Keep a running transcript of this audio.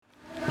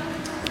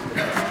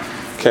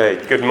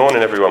Okay, good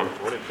morning everyone.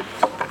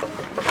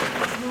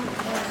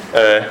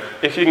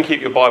 If you can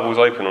keep your Bibles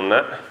open on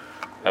that,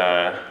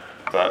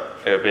 but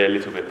it'll be a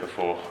little bit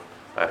before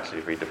I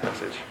actually read the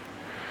passage.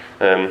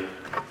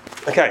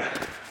 Okay,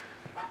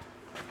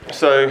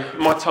 so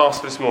my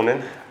task this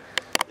morning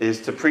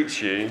is to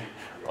preach you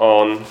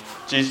on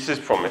Jesus'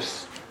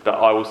 promise that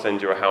I will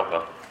send you a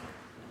helper.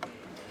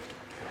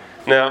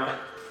 Now,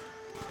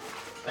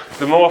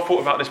 the more I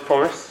thought about this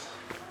promise,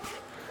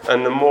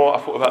 and the more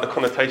I thought about the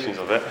connotations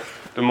of it,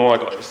 the more I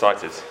got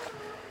excited.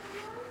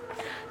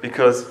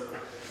 Because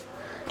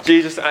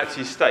Jesus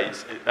actually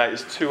states that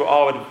it's to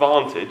our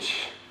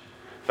advantage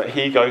that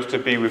he goes to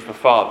be with the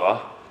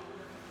Father,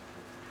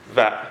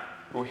 that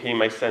he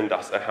may send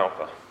us a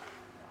helper.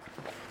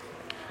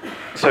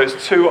 So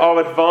it's to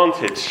our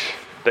advantage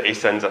that he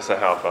sends us a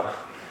helper,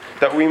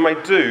 that we may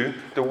do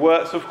the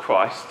works of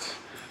Christ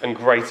and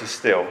greater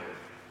still,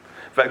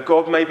 that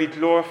God may be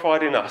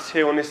glorified in us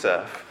here on this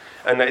earth,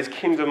 and that his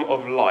kingdom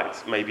of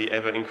light may be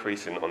ever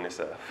increasing on this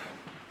earth.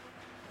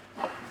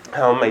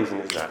 How amazing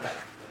is that?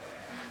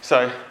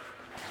 So,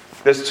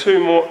 there's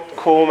two more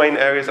core main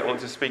areas I want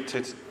to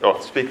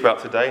speak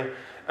about today,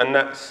 and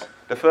that's,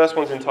 the first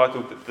one's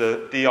entitled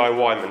the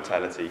DIY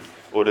mentality,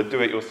 or the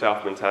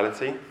do-it-yourself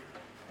mentality.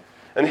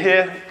 And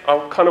here,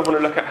 I kind of want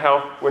to look at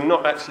how we're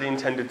not actually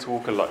intended to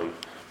walk alone,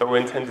 but we're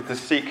intended to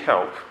seek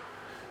help,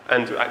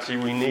 and actually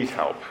we need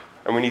help,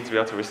 and we need to be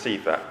able to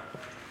receive that.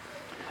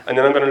 And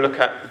then I'm going to look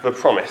at the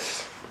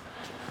promise.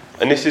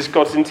 And this is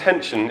God's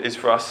intention, is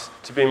for us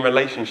to be in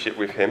relationship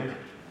with him.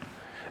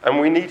 And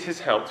we need his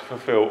help to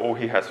fulfill all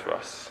he has for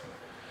us.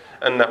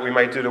 And that we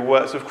may do the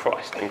works of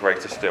Christ and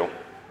greater still.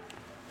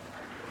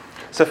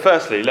 So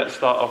firstly, let's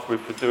start off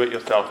with the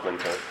do-it-yourself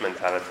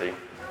mentality.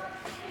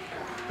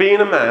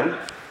 Being a man,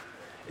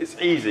 it's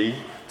easy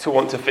to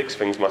want to fix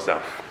things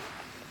myself.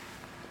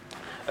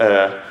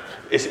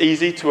 It's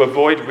easy to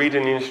avoid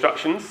reading the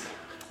instructions,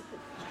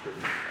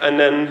 and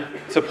then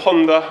to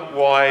ponder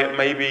why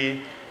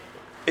maybe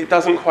it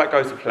doesn't quite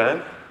go to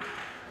plan,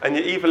 and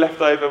you're either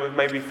left over with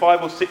maybe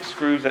 5 or 6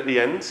 screws at the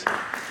end,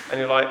 and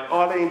you're like,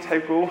 are they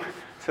integral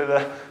to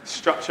the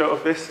structure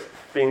of this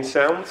being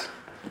sound?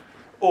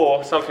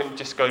 Or something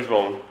just goes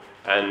wrong,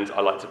 and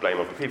I like to blame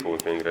other people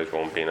if things goes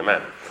wrong being a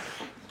man.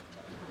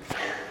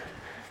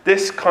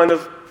 This kind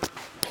of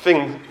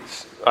thing,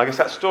 I guess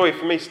that story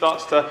for me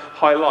starts to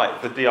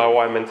highlight the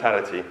DIY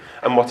mentality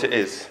and what it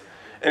is.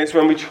 And it's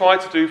when we try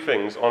to do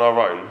things on our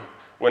own,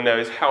 when there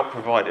is help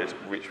provided,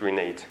 which we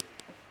need.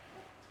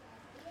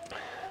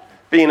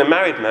 Being a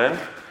married man,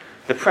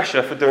 the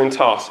pressure for doing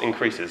tasks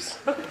increases.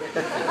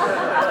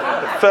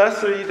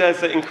 Firstly, there's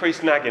the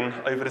increased nagging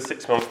over the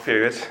 6-month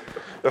period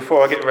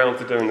before I get around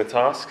to doing the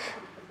task.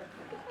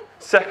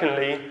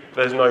 Secondly,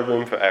 there's no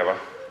room for error.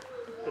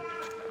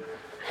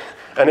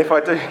 And if I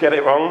do get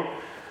it wrong,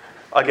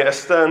 I get a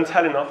stern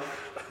telling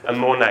off and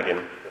more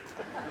nagging.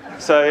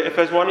 So if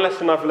there's one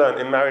lesson I've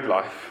learned in married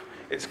life,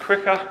 it's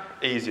quicker,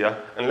 easier,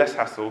 and less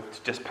hassle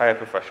to just pay a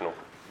professional.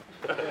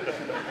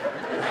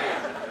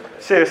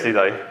 Seriously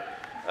though,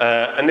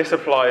 and this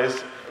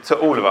applies to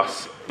all of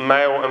us,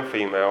 male and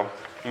female,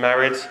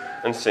 married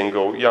and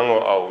single, young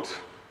or old.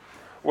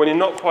 When you're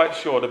not quite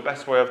sure the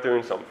best way of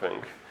doing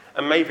something,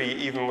 and maybe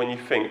even when you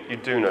think you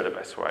do know the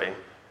best way,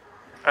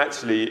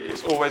 actually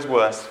it's always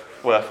worth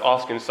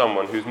asking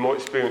someone who's more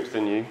experienced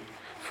than you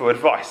for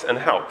advice and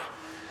help.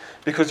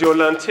 Because you'll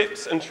learn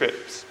tips and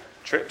tricks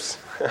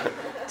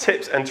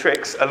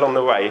along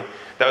the way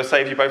that will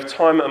save you both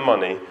time and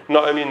money,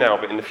 not only now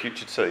but in the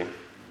future too.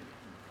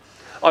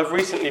 I've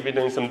recently been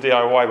doing some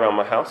DIY around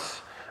my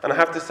house, and I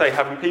have to say,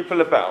 having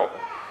people about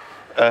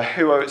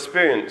who are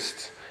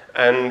experienced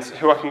and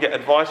who I can get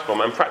advice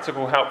from and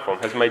practical help from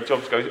has made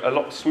jobs go a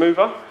lot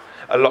smoother,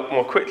 a lot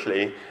more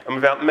quickly, and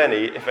without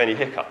many, if any,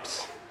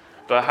 hiccups.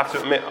 But I have to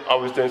admit, I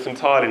was doing some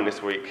tiling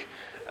this week,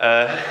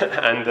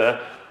 and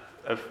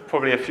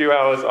probably a few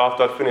hours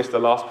after I'd finished the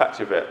last patch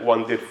of it,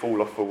 one did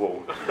fall off the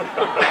wall.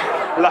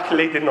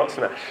 Luckily, did not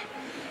smash.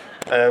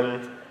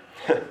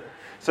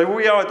 So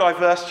we are a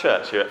diverse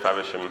church here at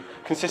Faversham,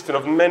 consisting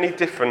of many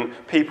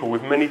different people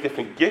with many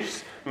different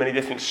gifts, many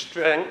different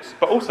strengths,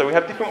 but also we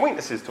have different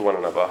weaknesses to one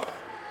another.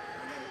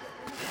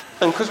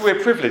 And because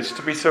we're privileged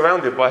to be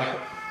surrounded by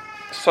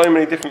so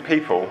many different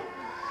people,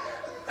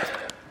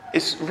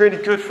 it's really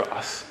good for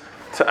us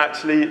to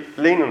actually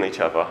lean on each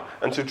other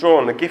and to draw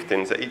on the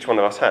giftings that each one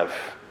of us have.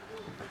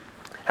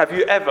 Have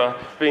you ever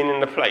been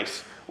in a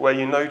place where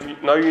you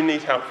know you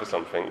need help for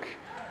something,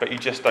 but you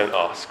just don't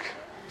ask?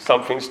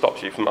 Something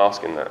stops you from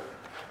asking that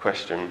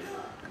question.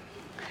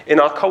 In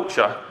our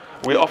culture,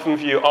 we often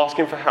view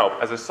asking for help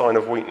as a sign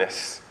of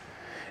weakness.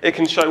 It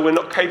can show we're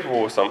not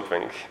capable of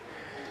something.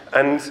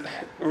 And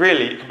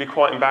really, it can be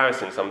quite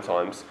embarrassing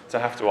sometimes to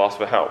have to ask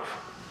for help.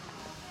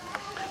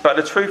 But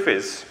the truth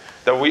is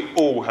that we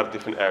all have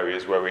different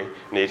areas where we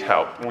need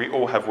help. We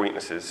all have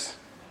weaknesses.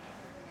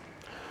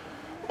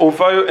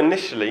 Although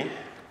initially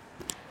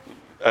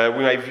we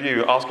may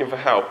view asking for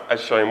help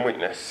as showing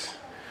weakness,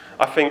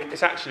 I think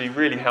it's actually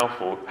really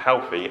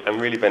healthy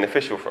and really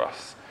beneficial for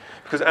us.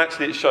 because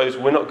actually it shows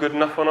we're not good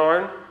enough on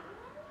our own.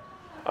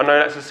 I know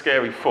that's a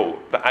scary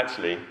thought, but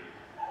actually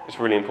it's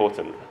really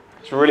important.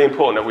 It's really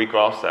important that we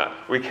grasp that.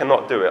 We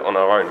cannot do it on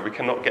our own. We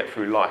cannot get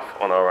through life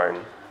on our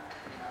own.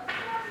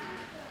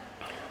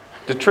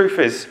 The truth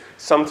is,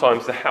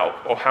 sometimes the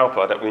help or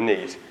helper that we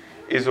need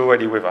is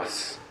already with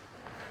us.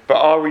 But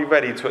are we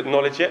ready to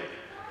acknowledge it,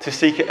 to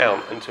seek it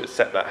out, and to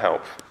accept that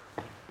help?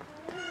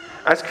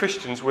 As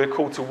Christians, we're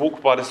called to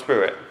walk by the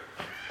Spirit,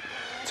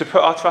 to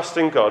put our trust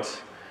in God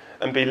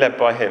and be led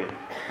by Him.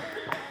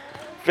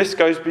 This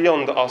goes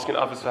beyond asking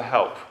others for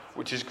help,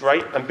 which is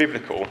great and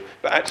biblical,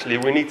 but actually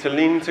we need to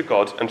lean into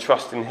God and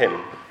trust in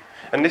Him.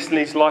 And this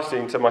leads nicely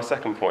into my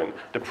second point,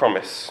 the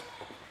promise.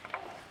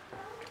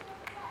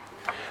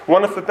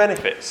 One of the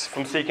benefits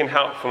from seeking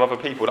help from other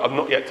people that I've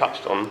not yet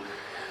touched on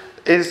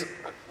is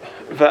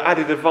the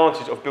added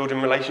advantage of building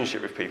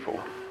relationship with people.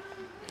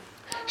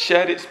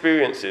 Shared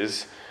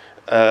experiences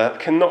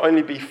can not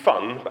only be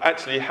fun, but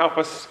actually help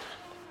us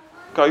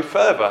go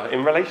further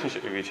in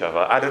relationship with each other,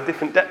 add a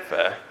different depth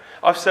there.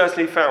 I've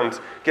certainly found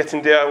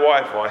getting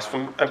DIY advice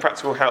and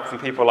practical help from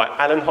people like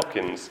Alan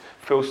Hopkins,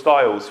 Phil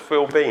Stiles,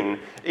 Phil Bean,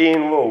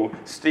 Ian Wall,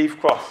 Steve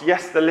Cross.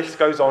 Yes, the list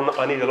goes on.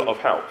 I need a lot of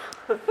help.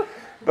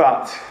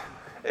 But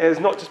it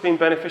has not just been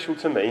beneficial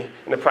to me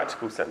in a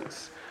practical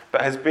sense, but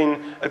has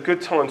been a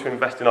good time to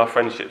invest in our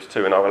friendships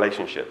too, in our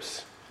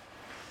relationships.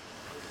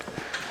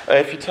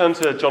 If you turn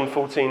to John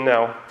 14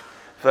 now,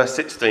 verse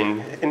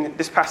 16, in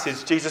this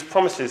passage, Jesus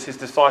promises his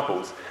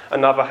disciples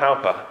another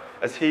helper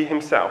as he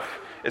himself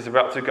is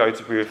about to go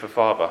to be with the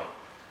Father.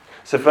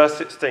 So verse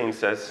 16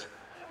 says,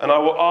 "And I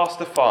will ask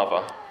the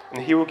Father,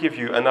 and he will give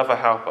you another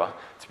helper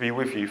to be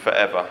with you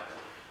forever."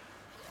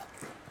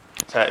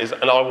 So it is,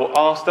 "And I will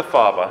ask the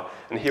Father,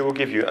 and he will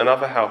give you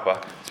another helper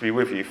to be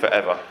with you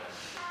forever."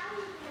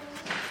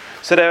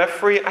 So there are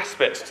three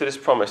aspects to this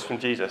promise from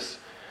Jesus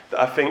that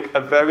I think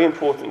are very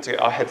important to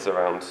get our heads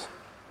around.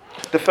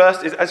 The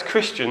first is, as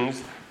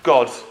Christians,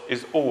 God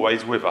is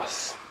always with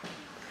us.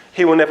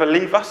 He will never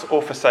leave us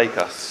or forsake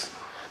us.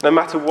 No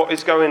matter what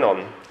is going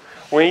on,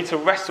 we need to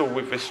wrestle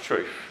with this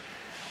truth.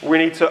 We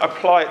need to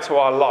apply it to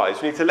our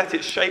lives. We need to let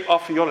it shape our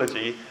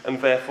theology and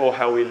therefore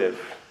how we live.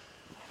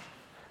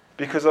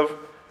 Because of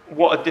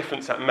what a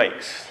difference that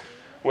makes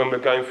when we're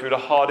going through the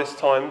hardest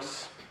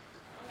times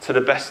to the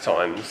best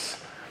times,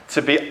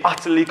 to be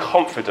utterly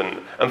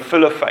confident and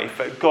full of faith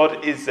that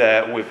God is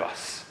there with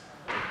us.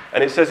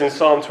 And it says in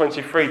Psalm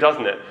 23,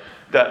 doesn't it,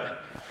 that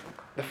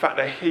the fact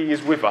that he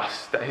is with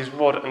us, that his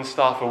rod and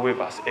staff are with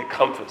us, it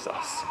comforts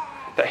us.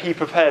 That he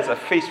prepares a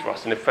feast for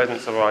us in the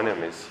presence of our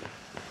enemies.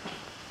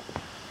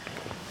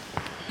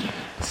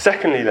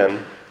 Secondly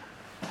then,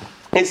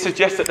 it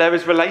suggests that there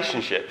is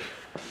relationship.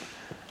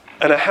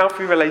 And a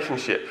healthy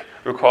relationship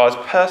requires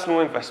personal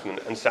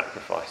investment and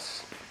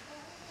sacrifice.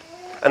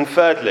 And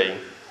thirdly,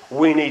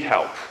 we need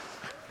help.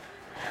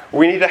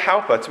 We need a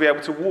helper to be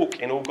able to walk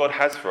in all God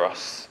has for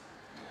us.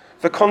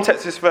 The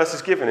context this verse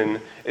is given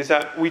in is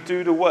that we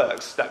do the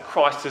works that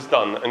Christ has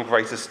done and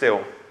greater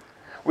still.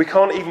 We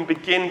can't even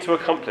begin to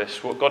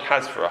accomplish what God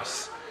has for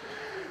us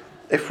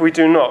if we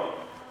do not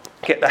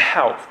get the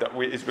help that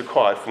is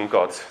required from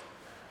God.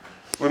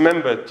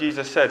 Remember,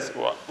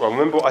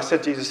 remember what I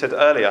said Jesus said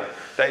earlier,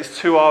 that it's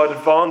to our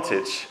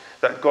advantage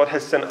that God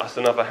has sent us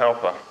another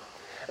helper.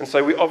 And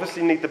so we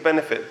obviously need the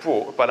benefit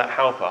brought by that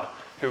helper,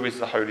 who is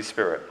the Holy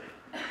Spirit.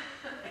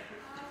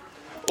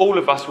 All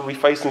of us will be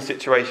facing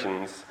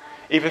situations,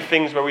 either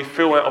things where we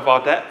feel out of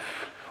our depth,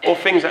 or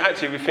things that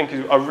actually we think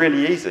are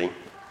really easy.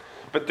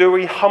 But do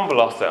we humble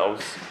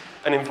ourselves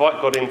and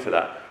invite God into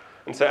that?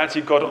 And say,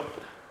 actually, God,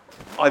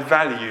 I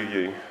value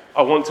you.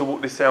 I want to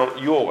walk this out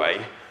your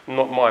way,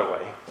 not my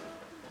way.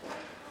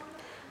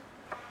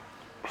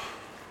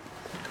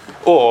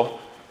 Or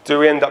do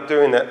we end up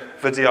doing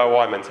it the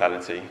DIY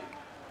mentality?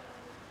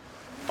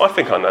 I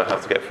think I know how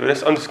to get through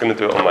this. I'm just going to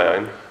do it on my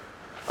own.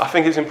 I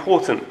think it's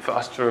important for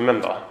us to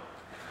remember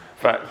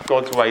that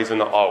God's ways are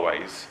not our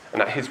ways,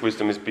 and that his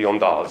wisdom is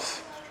beyond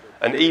ours.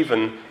 And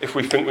even if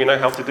we think we know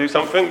how to do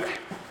something,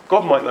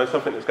 God might know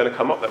something that's going to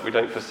come up that we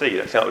don't foresee,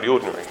 that's out of the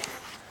ordinary.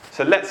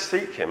 So let's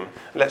seek him,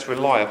 let's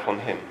rely upon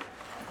him.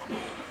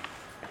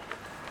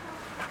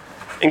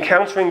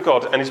 Encountering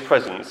God and his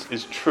presence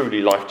is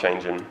truly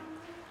life-changing.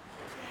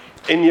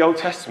 In the Old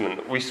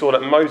Testament, we saw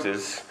that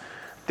Moses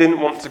didn't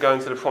want to go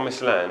into the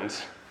promised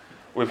land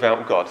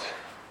without God.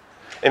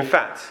 In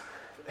fact,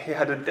 he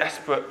had a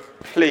desperate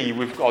plea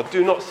with God,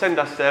 do not send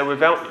us there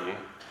without you.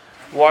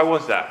 Why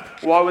was that?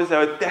 Why was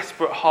there a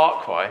desperate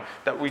heart cry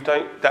that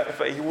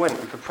he went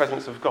with the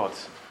presence of God?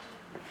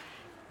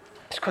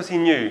 It's because he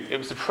knew it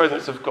was the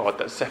presence of God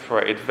that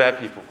separated their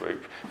people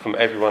group from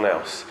everyone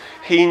else.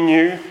 He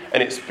knew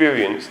and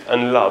experienced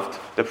and loved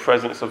the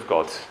presence of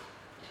God.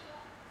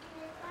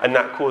 And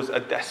that caused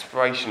a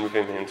desperation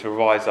within him to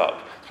rise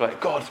up. To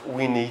like, God,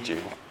 we need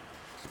you.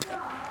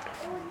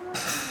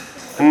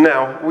 And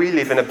now we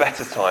live in a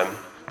better time.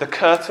 The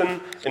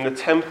curtain in the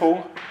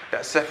temple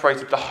that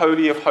separated the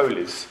Holy of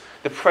Holies,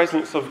 the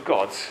presence of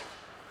God,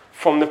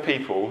 from the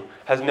people,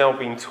 has now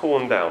been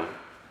torn down.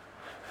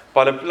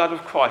 By the blood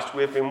of Christ,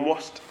 we have been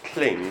washed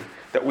clean,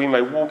 that we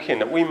may walk in,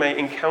 that we may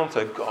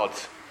encounter God.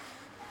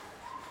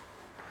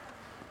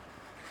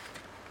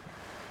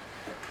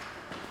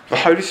 The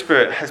Holy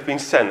Spirit has been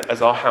sent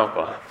as our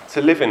helper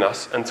to live in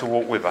us and to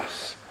walk with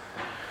us.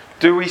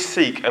 Do we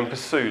seek and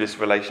pursue this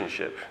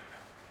relationship?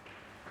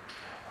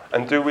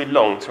 And do we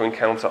long to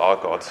encounter our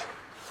God?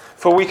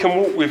 For we can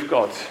walk with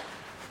God,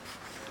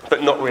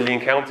 but not really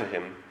encounter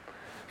him.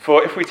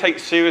 For if we take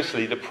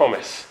seriously the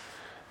promise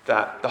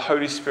that the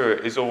Holy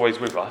Spirit is always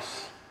with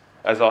us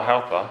as our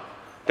helper,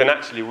 then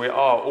actually we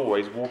are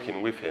always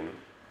walking with him.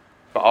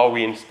 But are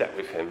we in step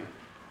with him?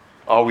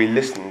 Are we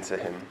listening to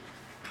him?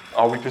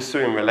 Are we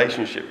pursuing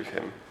relationship with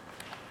him?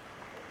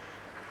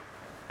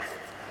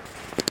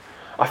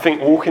 I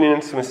think walking in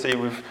intimacy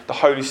with the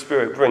Holy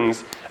Spirit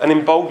brings an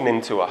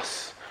emboldening to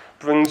us,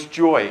 brings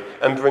joy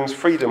and brings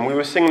freedom. We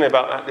were singing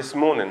about that this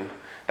morning.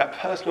 That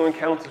personal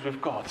encounters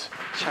with God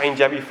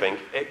change everything.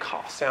 It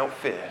casts out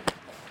fear.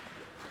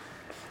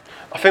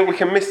 I think we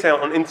can miss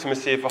out on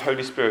intimacy of the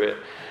Holy Spirit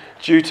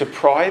due to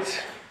pride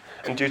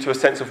and due to a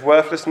sense of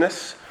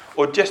worthlessness,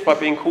 or just by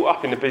being caught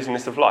up in the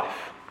business of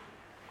life.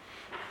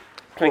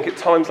 I think at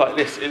times like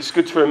this, it's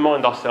good to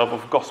remind ourselves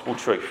of gospel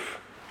truth.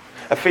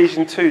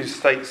 Ephesians 2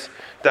 states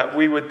that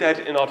we were dead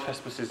in our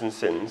trespasses and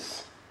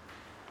sins,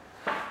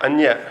 and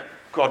yet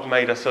God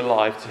made us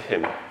alive to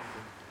him.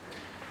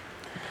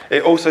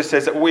 It also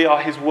says that we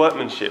are his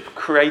workmanship,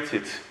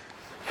 created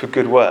for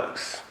good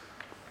works.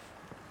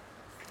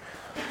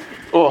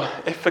 Or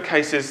if the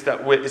case is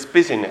that it's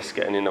busyness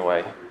getting in the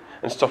way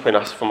and stopping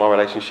us from our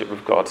relationship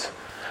with God,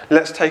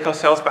 let's take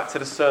ourselves back to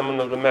the Sermon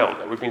on the Mount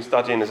that we've been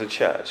studying as a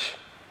church.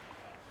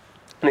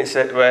 And it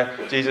said where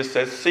Jesus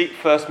says, "Seek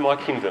first my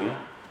kingdom,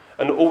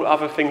 and all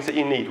other things that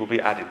you need will be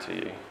added to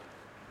you."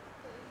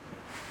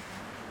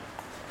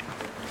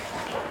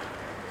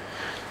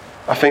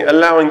 I think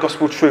allowing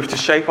gospel truth to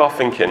shape our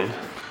thinking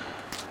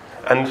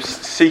and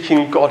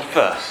seeking God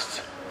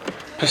first,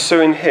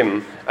 pursuing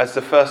him as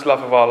the first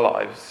love of our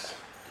lives,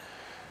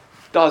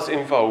 does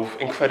involve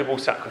incredible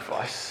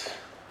sacrifice,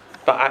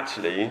 but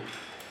actually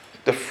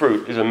the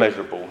fruit is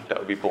immeasurable that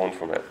will be born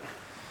from it.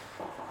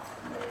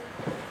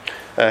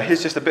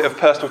 Here's just a bit of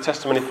personal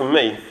testimony from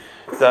me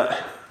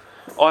that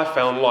I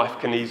found life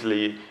can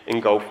easily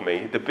engulf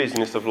me, the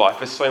business of life.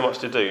 There's so much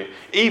to do.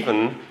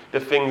 Even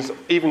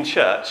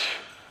church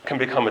can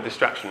become a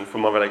distraction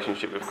from my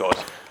relationship with God,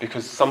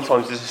 because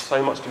sometimes there's just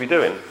so much to be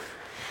doing.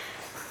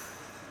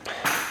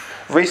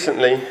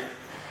 Recently,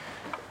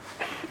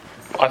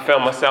 I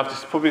found myself,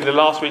 just probably the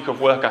last week of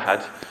work I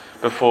had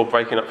before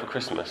breaking up for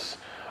Christmas.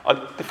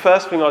 The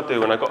first thing I'd do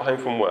when I got home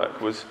from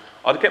work was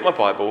I'd get my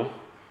Bible,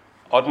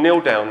 I'd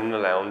kneel down in the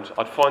lounge,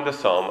 I'd find a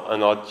psalm,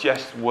 and I'd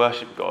just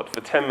worship God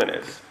for 10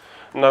 minutes.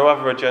 No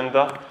other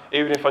agenda,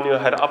 even if I knew I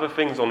had other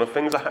things on, the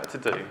things I had to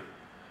do.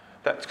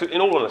 In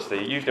all honesty,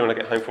 usually when I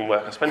get home from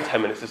work, I spend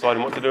 10 minutes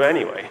deciding what to do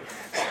anyway.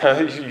 So I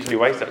usually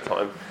waste that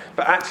time.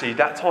 But actually,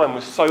 that time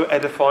was so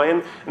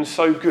edifying and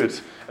so good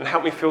and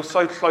helped me feel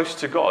so close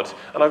to God.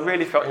 And I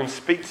really felt him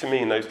speak to me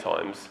in those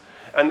times.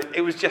 And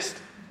it was just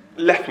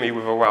left me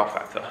with a wow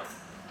factor.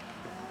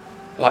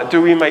 Like,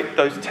 do we make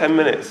those 10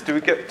 minutes? Do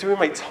we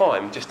make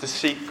time just to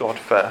seek God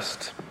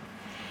first?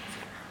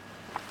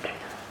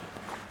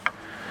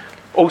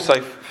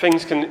 Also,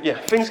 things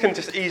can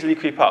just easily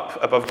creep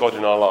up above God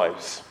in our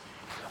lives.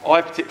 I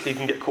particularly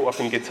can get caught up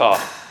in guitar.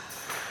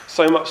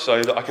 So much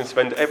so that I can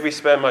spend every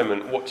spare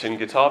moment watching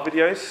guitar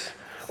videos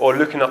or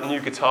looking up new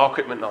guitar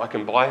equipment that I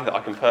can buy, that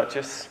I can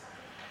purchase.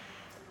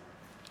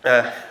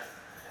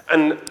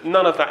 And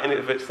none of that in and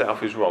of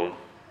itself is wrong.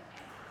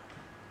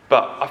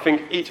 But I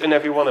think each and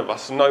every one of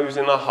us knows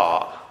in our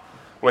heart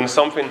when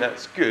something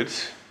that's good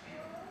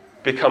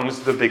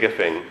becomes the bigger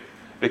thing.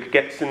 It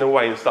gets in the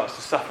way and starts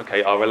to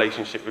suffocate our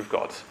relationship with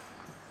God.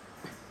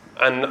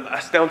 And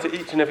that's down to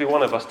each and every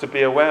one of us to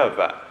be aware of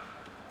that.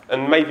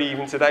 And maybe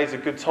even today is a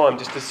good time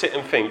just to sit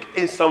and think,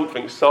 is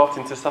something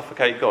starting to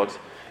suffocate God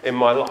in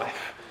my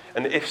life?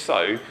 And if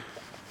so,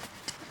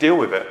 deal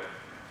with it.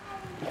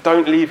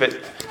 Don't leave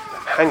it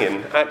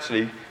hanging.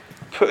 Actually,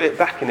 put it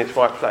back in its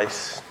right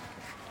place.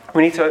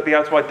 We need to be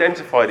able to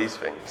identify these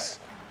things,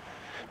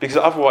 because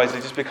otherwise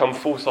they just become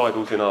false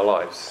idols in our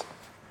lives.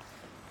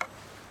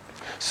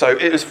 So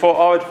it was for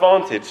our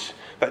advantage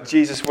that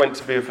Jesus went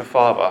to be with the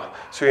Father,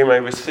 so we may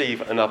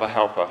receive another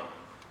helper.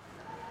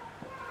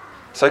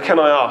 So can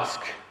I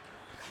ask,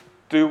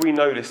 do we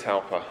know this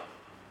helper?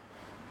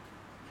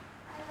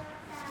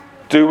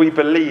 Do we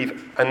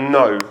believe and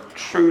know,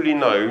 truly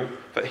know,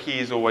 that he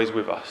is always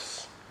with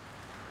us?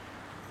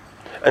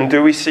 And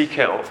do we seek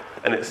out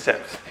and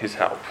accept his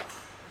help?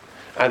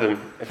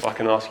 Adam, if I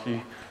can ask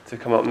you to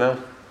come up now.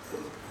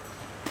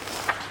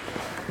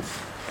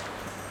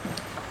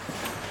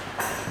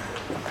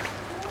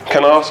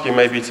 Can I ask you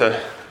maybe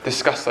to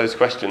discuss those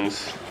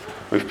questions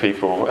with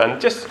people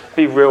and just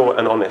be real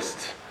and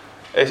honest?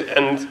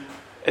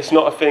 It's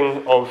not a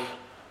thing of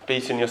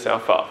beating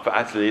yourself up, but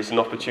actually it's an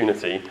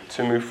opportunity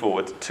to move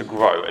forward, to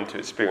grow and to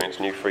experience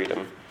new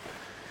freedom.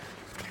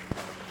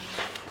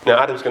 Now,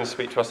 Adam's going to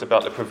speak to us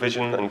about the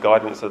provision and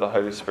guidance of the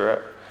Holy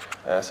Spirit.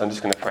 So I'm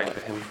just going to pray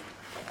for him.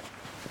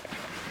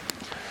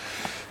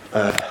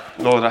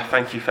 Lord, I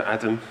thank you for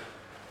Adam.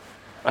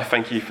 I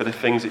thank you for the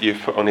things that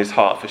you've put on his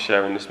heart for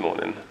sharing this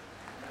morning.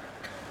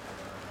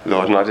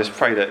 Lord, and I just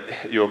pray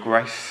that your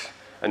grace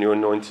and your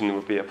anointing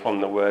will be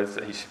upon the words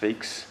that he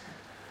speaks,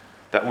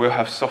 that we'll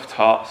have soft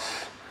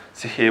hearts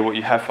to hear what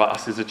you have for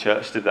us as a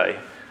church today,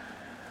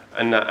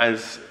 and that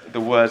as the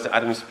words that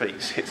Adam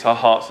speaks hits our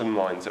hearts and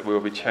minds, that we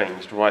will be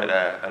changed right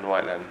there and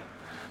right then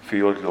for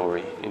your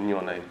glory, in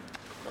your name.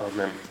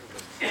 Amen.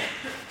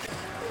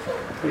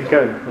 There you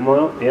go. Am I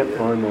on? Yep,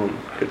 I'm on.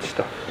 Good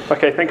stuff.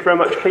 Okay, thank you very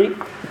much, Pete.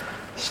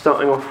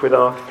 Starting off with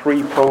our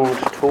three-pronged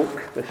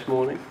talk this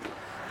morning.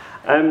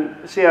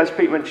 So as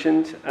Pete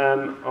mentioned,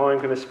 I'm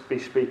going to be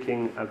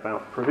speaking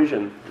about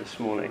provision this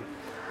morning.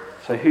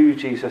 So who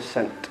Jesus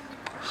sent.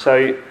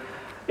 So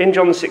in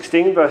John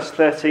 16, verse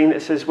 13,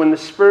 it says, "When the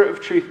Spirit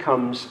of truth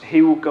comes,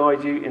 he will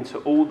guide you into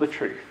all the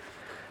truth.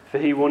 For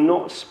he will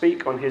not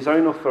speak on his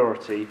own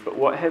authority, but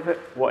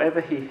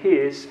whatever he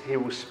hears, he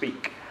will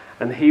speak.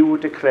 And he will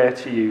declare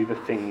to you the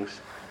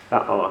things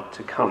that are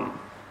to come."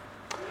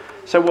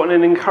 So what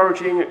an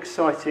encouraging,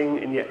 exciting,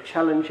 and yet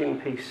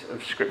challenging piece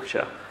of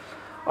scripture.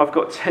 I've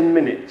got 10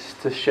 minutes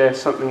to share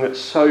something that's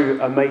so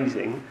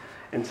amazing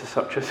into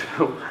such a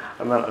small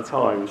amount of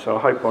time, so I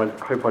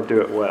hope I do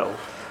it well.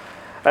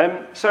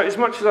 So as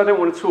much as I don't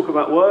want to talk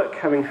about work,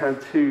 having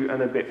had 2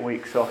 and a bit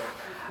weeks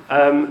off,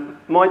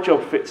 my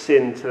job fits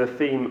into the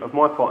theme of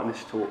my part in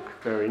this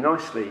talk very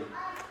nicely.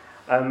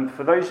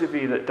 For those of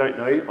you that don't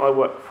know, I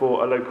work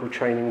for a local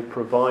training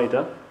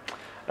provider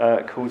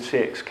called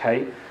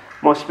CXK.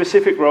 My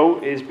specific role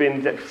is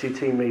being Deputy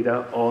Team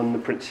Leader on the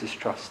Prince's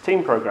Trust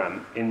Team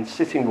Programme in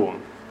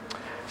Sittingbourne.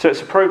 So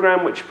it's a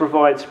programme which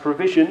provides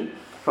provision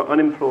for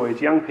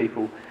unemployed young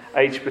people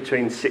aged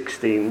between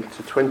 16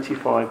 to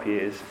 25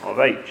 years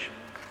of age.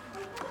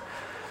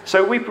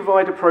 So we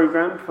provide a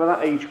programme for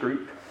that age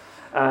group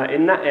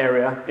in that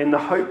area in the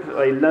hope that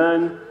they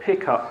learn,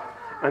 pick up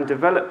and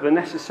develop the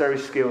necessary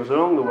skills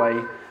along the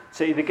way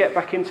to either get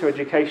back into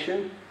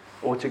education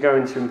or to go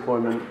into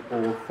employment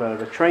or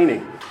further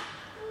training.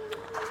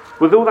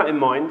 With all that in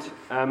mind,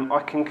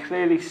 I can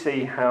clearly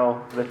see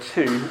how the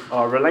two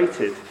are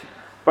related,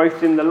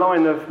 both in the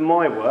line of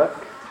my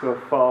work to a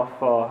far,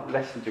 far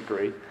lesser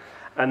degree,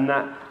 and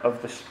that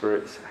of the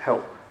Spirit's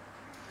help.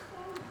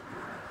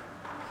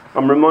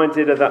 I'm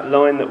reminded of that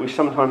line that we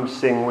sometimes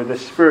sing, "With the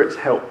Spirit's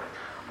help,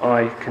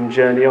 I can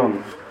journey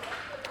on."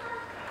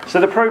 So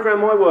the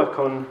programme I work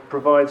on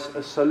provides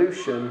a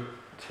solution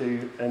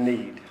to a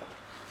need.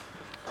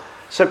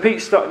 So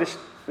Pete started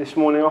this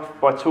morning off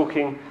by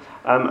talking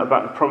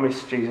about the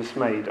promise Jesus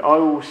made. "I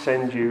will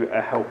send you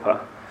a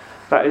helper."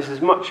 That is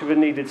as much of a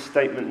needed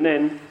statement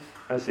then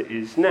as it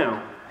is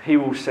now. He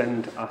will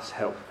send us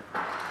help.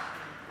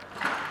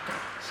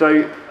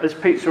 So as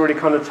Pete's already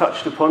kind of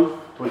touched upon,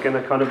 we're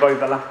going to kind of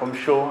overlap, I'm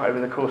sure, over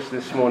the course of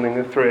this morning,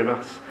 the three of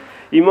us.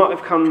 You might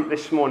have come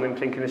this morning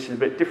thinking this is a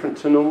bit different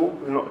to normal.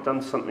 We've not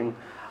done something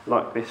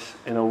like this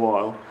in a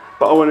while.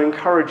 But I want to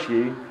encourage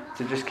you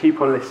to just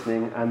keep on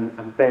listening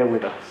and bear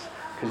with us,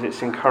 because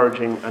it's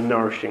encouraging and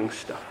nourishing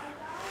stuff.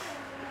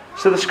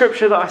 So the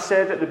scripture that I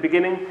said at the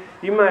beginning,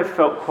 you may have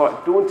felt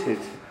quite daunted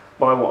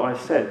by what I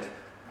said.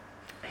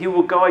 He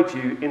will guide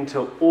you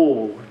into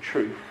all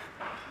truth.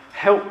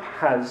 Help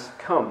has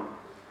come.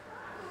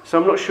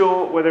 So I'm not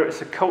sure whether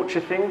it's a culture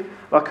thing,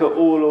 like an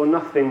all or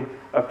nothing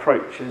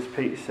approach, as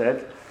Pete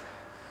said,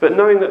 but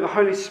knowing that the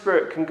Holy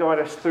Spirit can guide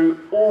us through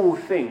all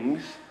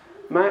things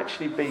may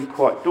actually be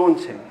quite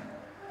daunting.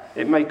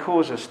 It may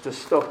cause us to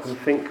stop and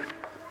think,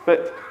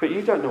 but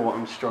you don't know what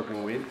I'm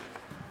struggling with.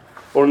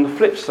 Or on the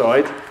flip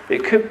side,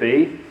 it could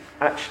be,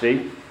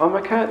 actually, I'm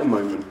okay at the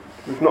moment.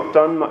 We've not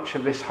done much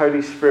of this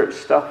Holy Spirit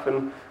stuff,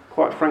 and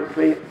quite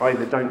frankly, I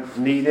either don't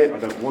need it, I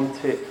don't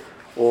want it,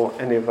 or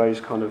any of those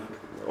kind of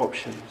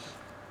options.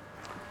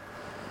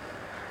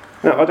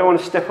 Now, I don't want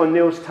to step on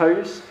Neil's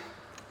toes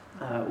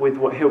with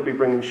what he'll be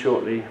bringing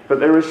shortly, but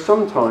there is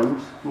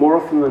sometimes, more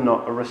often than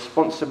not, a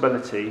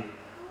responsibility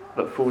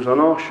that falls on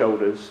our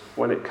shoulders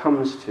when it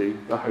comes to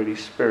the Holy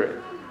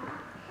Spirit.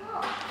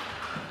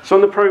 So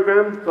on the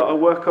programme that I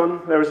work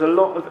on, there is a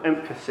lot of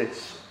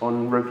emphasis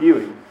on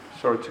reviewing.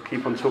 Sorry to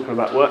keep on talking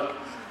about work.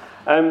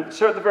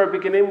 So at the very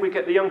beginning, we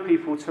get the young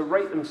people to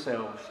rate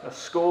themselves a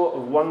score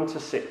of 1 to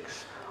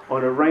 6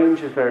 on a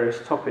range of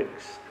various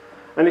topics.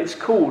 And it's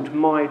called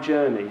My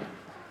Journey.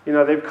 You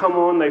know, they've come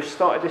on, they've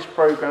started this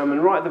programme,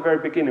 and right at the very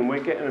beginning, we're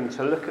getting them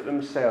to look at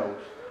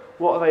themselves.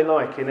 What are they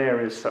like in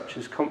areas such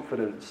as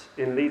confidence,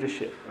 in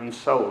leadership, and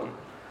so on?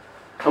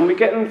 And we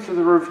get them to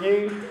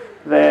review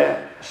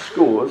their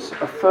scores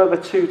a further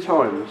 2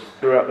 times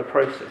throughout the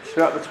process.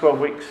 Throughout the 12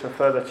 weeks, a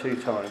further 2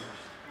 times.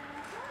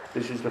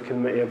 This is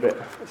looking at me a bit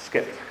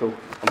sceptical.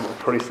 I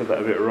probably said that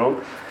a bit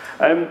wrong.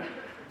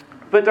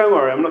 But don't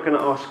worry, I'm not going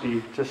to ask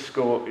you to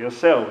score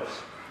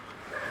yourselves.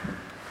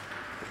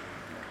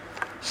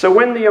 So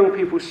when the young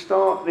people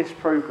start this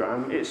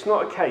programme, it's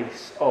not a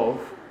case of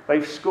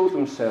they've schooled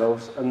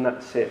themselves and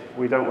that's it.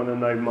 We don't want to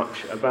know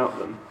much about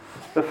them.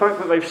 The fact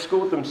that they've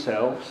schooled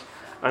themselves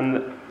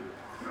and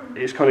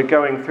it's kind of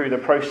going through the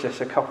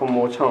process a couple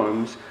more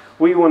times,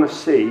 we want to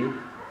see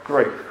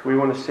growth. We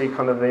want to see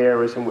kind of the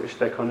areas in which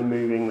they're kind of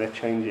moving, they're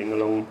changing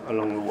along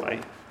the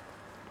way.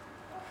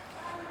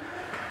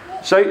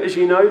 So, as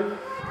you know,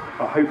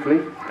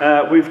 hopefully,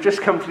 we've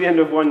just come to the end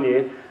of 1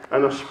 year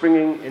and are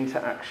springing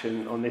into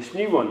action on this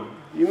new one.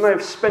 You may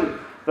have spent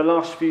the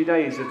last few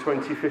days of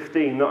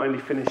 2015 not only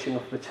finishing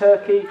off the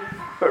turkey,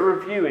 but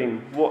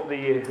reviewing what the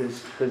year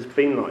has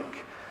been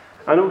like.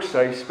 And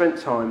also spent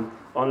time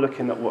on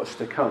looking at what's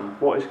to come,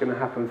 what is going to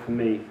happen for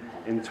me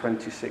in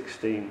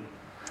 2016.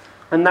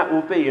 And that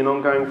will be an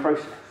ongoing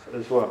process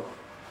as well.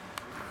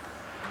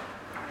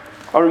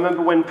 I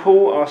remember when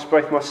Paul asked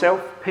both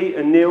myself, Pete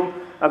and Neil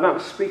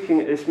about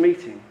speaking at this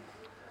meeting.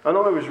 And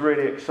I was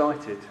really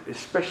excited,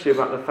 especially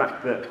about the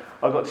fact that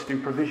I got to do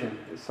provision.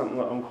 It's something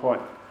that I'm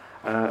quite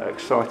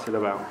excited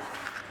about.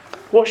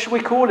 What should we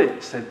call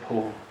it? Said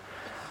Paul.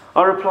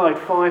 I replied,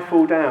 Fire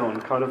Fall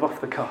Down, kind of off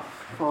the cuff.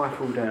 Fire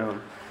Fall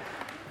Down.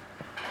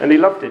 And he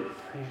loved it.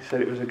 He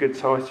said it was a good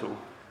title.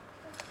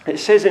 It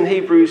says in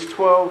Hebrews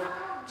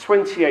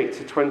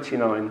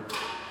 12:28-29,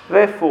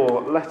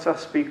 therefore let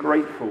us be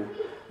grateful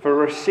for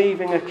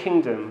receiving a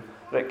kingdom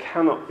that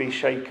cannot be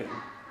shaken.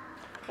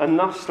 And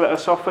thus let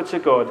us offer to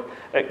God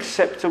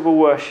acceptable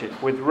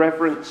worship with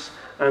reverence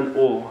and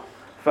awe,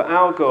 for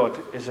our God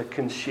is a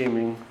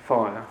consuming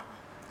fire.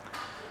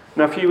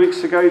 Now, a few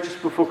weeks ago, just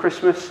before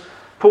Christmas,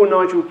 Paul,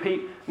 Nigel,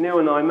 Pete, Neil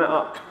and I met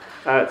up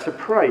to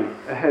pray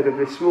ahead of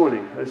this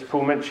morning. As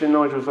Paul mentioned,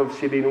 Nigel's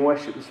obviously leading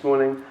worship this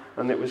morning,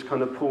 and it was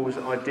kind of Paul's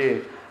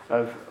idea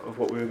of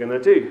what we were going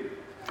to do.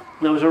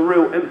 There was a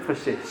real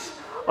emphasis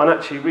on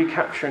actually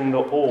recapturing the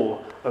awe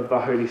of the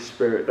Holy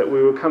Spirit, that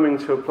we were coming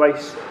to a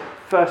place,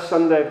 first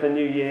Sunday of the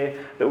new year,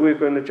 that we were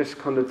going to just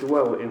kind of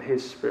dwell in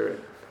his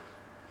Spirit.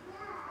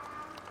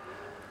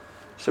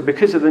 So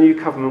because of the new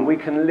covenant, we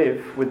can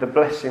live with the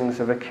blessings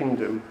of a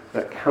kingdom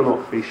that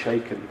cannot be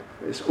shaken.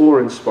 It's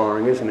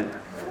awe-inspiring, isn't it?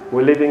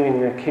 We're living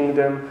in a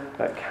kingdom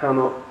that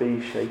cannot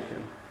be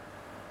shaken.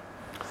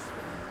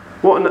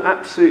 What an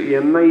absolutely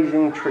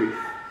amazing truth,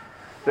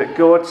 that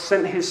God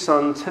sent his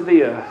Son to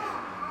the earth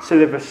to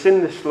live a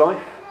sinless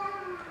life.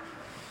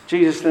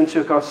 Jesus then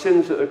took our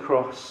sins at the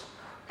cross,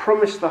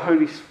 promised the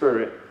Holy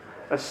Spirit,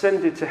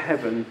 ascended to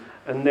heaven,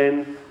 and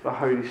then the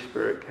Holy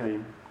Spirit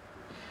came.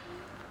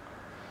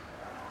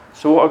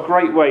 So what a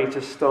great way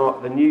to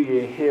start the new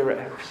year here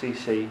at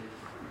FCC,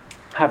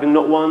 having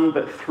not one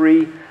but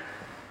 3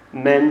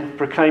 men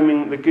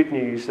proclaiming the good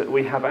news that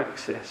we have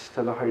access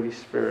to the Holy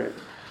Spirit.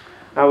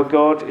 Our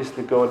God is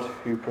the God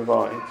who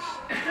provides.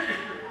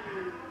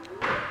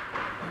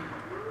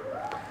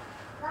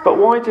 But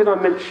why did I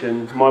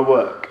mention my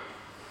work?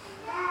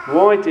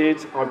 Why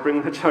did I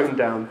bring the tone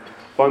down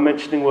by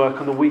mentioning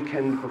work on the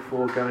weekend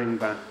before going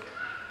back?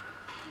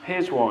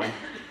 Here's why.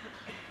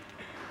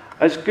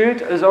 As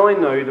good as I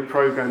know the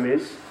programme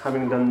is,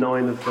 having done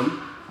 9 of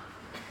them,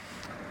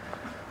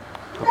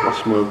 I've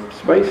lost my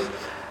space.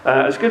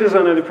 As good as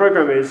I know the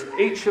programme is,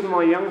 each of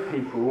my young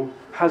people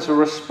has a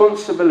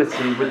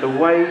responsibility with the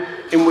way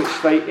in which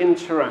they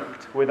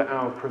interact with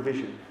our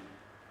provision.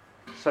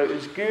 So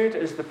as good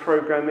as the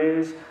programme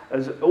is,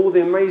 as all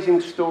the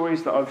amazing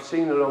stories that I've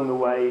seen along the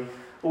way,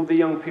 all the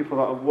young people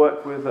that I've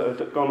worked with that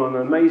have gone on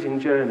amazing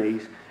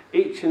journeys,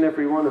 each and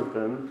every one of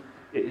them,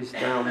 it is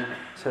down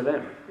to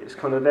them. It's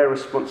kind of their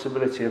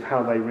responsibility of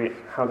how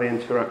they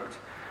interact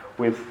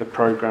with the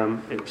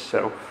programme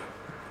itself.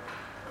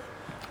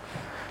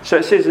 So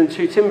it says in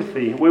 2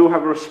 Timothy, we will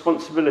have a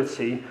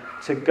responsibility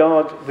to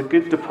guard the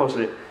good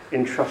deposit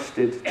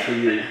entrusted to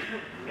you.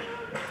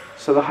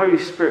 So the Holy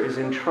Spirit is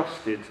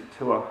entrusted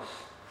to us.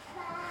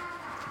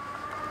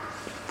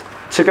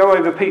 To go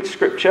over Pete's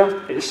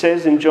scripture, it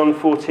says in John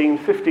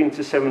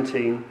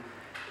 14:15-17,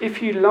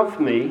 if you love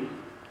me,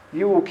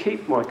 you will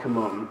keep my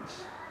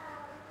commandments.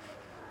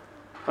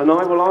 And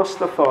I will ask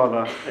the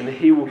Father, and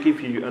he will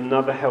give you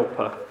another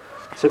helper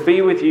to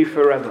be with you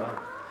forever,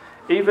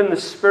 even the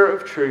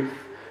Spirit of truth,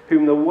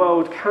 whom the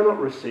world cannot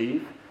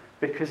receive,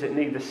 because it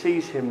neither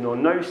sees him nor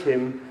knows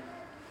him.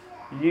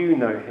 You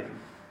know him,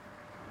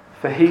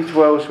 for he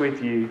dwells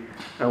with you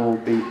and will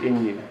be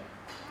in you.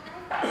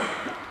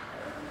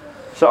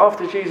 So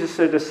after Jesus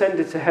had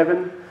ascended to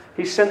heaven,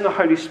 he sent the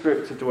Holy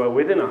Spirit to dwell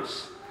within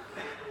us.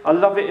 I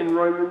love it in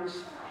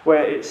Romans,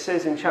 where it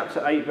says in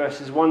chapter 8,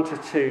 verses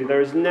 1-2,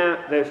 there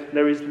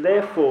is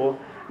therefore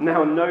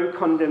now no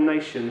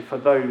condemnation for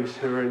those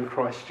who are in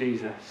Christ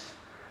Jesus.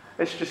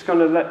 Let's just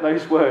kind of let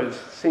those words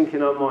sink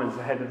in our minds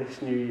ahead of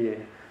this new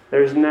year.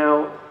 There is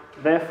now,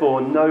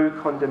 therefore, no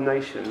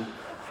condemnation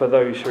for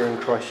those who are in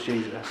Christ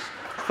Jesus.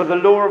 For the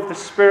law of the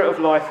Spirit of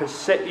life has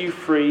set you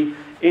free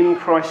in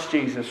Christ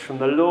Jesus from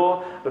the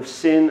law of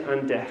sin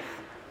and death.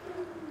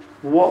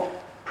 What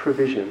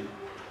provision!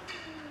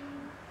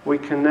 We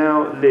can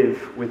now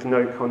live with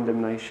no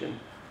condemnation.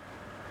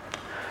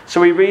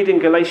 So we read in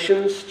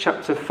Galatians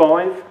chapter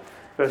 5,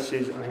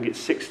 verses, I think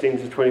it's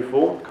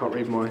 16-24. I can't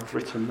read my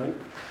written note.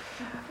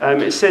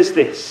 It says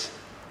this.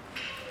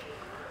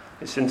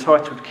 It's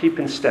entitled Keep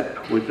in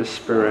Step with the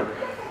Spirit.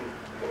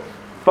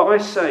 But I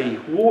say,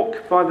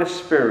 walk by the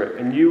Spirit,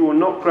 and you will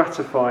not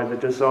gratify the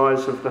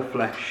desires of the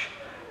flesh.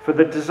 For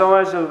the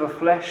desires of the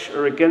flesh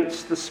are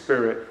against the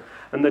Spirit,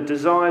 and the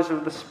desires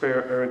of the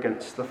Spirit are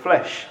against the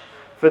flesh.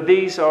 For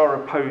these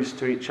are opposed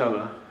to each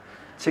other,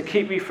 to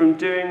keep you from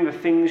doing the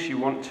things you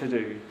want to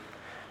do.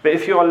 But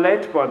if you are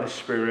led by the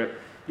Spirit,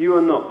 you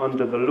are not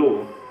under the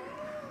law.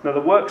 Now the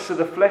works of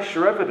the flesh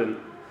are evident: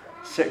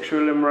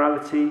 sexual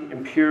immorality,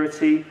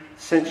 impurity,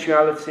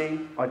 sensuality,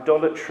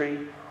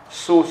 idolatry,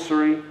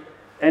 sorcery,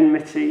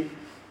 enmity,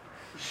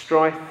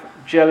 strife,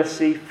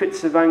 jealousy,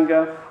 fits of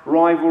anger,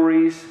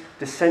 rivalries,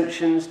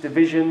 dissensions,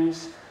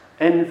 divisions,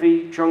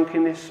 envy,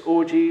 drunkenness,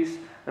 orgies,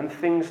 and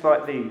things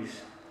like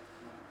these.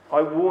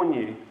 I warn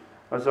you,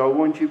 as I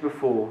warned you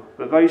before,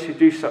 that those who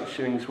do such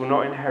things will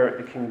not inherit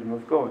the kingdom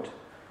of God.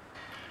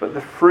 But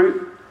the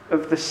fruit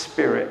of the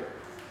Spirit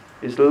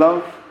is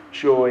love,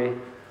 joy,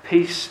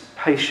 peace,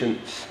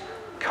 patience,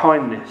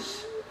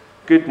 kindness,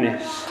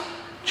 goodness,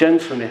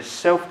 gentleness,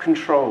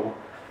 self-control.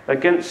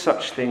 Against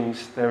such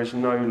things there is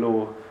no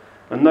law.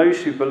 And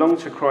those who belong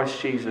to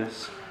Christ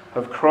Jesus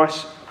have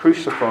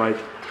crucified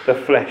the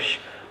flesh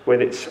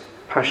with its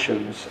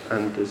passions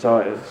and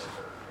desires.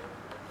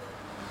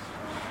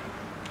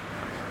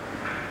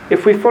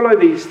 If we follow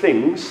these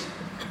things,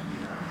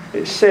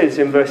 it says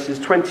in verses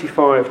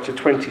 25 to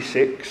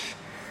 26,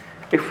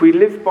 if we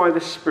live by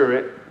the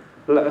Spirit,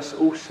 let us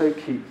also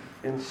keep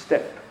in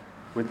step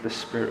with the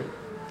Spirit.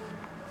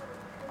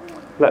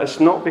 Let us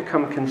not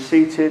become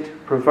conceited,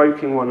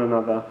 provoking one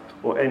another,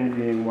 or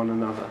envying one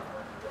another.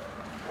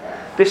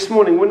 This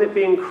morning, wouldn't it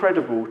be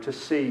incredible to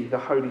see the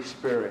Holy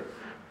Spirit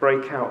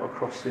break out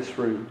across this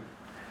room?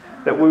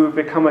 That we would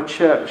become a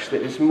church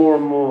that is more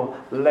and more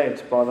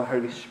led by the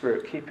Holy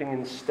Spirit, keeping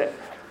in step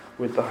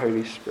with the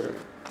Holy Spirit.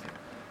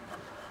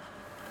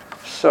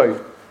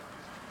 So,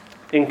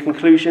 in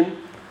conclusion,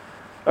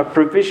 a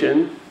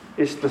provision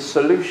is the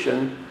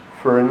solution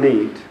for a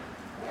need.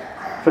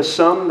 For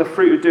some, the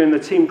fruit of doing the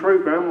team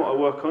programme, what I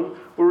work on,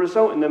 will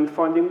result in them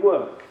finding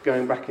work,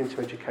 going back into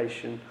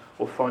education,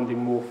 or finding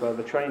more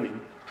further training.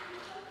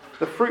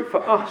 The fruit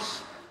for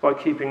us, by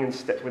keeping in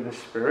step with the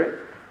Spirit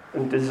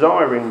and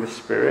desiring the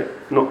Spirit,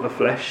 not the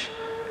flesh,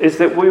 is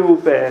that we will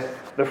bear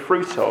the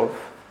fruit of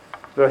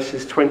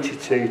verses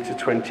 22 to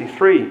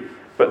 23.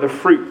 But the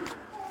fruit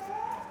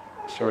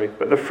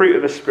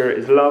of the Spirit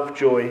is love,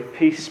 joy,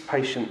 peace,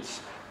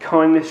 patience,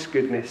 kindness,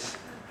 goodness,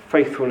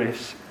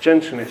 faithfulness,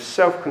 gentleness,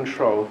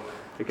 self-control.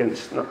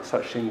 Against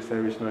such things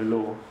there is no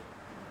law.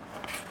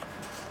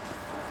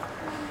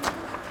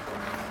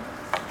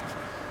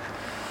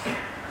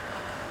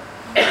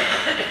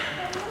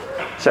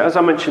 So as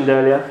I mentioned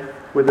earlier,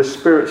 with the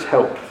Spirit's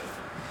help,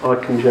 I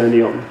can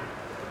journey on.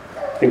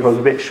 I think I was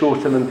a bit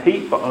shorter than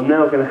Pete, but I'm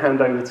now going to hand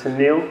over to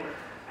Neil,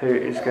 who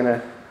is going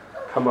to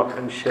come up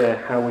and share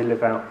how we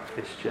live out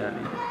this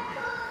journey.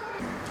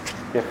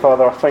 Yeah,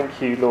 Father, I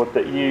thank you, Lord,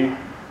 that you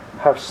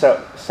have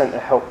sent a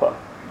helper.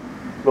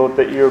 Lord,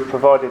 that you have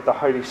provided the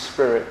Holy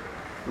Spirit,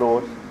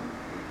 Lord,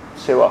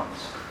 to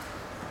us.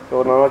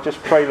 Lord, and I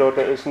just pray, Lord,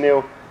 that as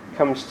Neil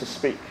comes to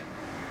speak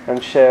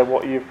and share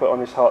what you've put on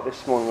his heart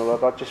this morning,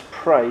 Lord, I just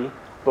pray,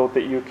 Lord,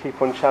 that you would keep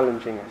on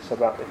challenging us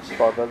about this,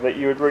 Father, that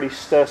you would really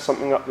stir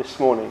something up this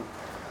morning,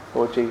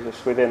 Lord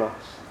Jesus, within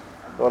us.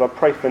 Lord, I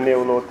pray for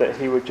Neil, Lord, that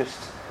he would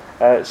just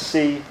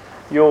see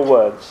your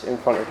words in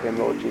front of him,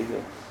 Lord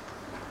Jesus.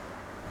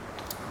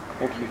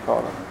 Thank you,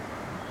 Father.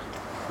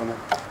 Amen.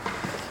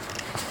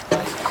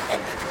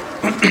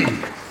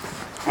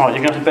 Right,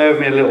 you're going to have to bear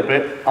with me a little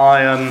bit.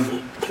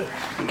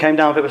 I came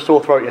down with a bit of a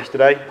sore throat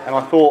yesterday, and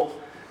I thought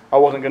I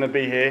wasn't going to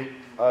be here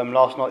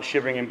last night,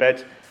 shivering in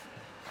bed.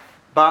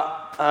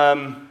 But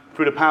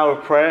through the power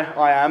of prayer,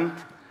 I am.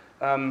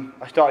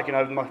 I started getting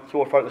over my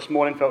sore throat this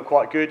morning, felt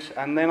quite good,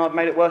 and then I've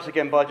made it worse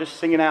again by just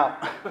singing out.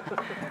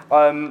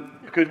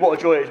 Because what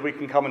a joy it is we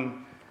can come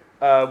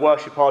and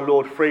worship our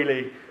Lord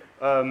freely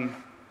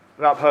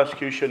without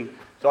persecution.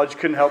 So I just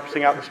couldn't help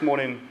sing out this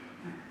morning.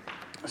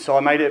 So I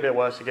made it a bit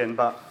worse again,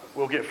 but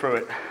we'll get through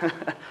it.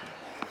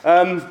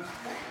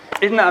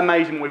 Isn't that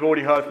amazing what we've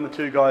already heard from the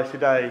two guys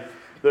today?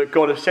 That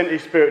God has sent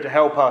his Spirit to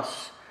help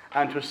us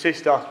and to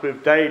assist us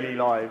with daily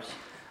lives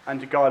and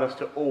to guide us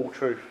to all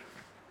truth.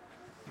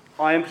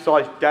 I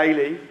emphasise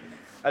daily,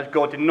 as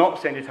God did not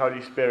send his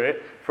Holy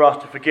Spirit for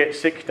us to forget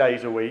 6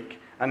 days a week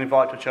and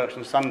invite to church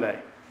on Sunday.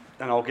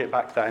 And I'll get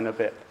back to that in a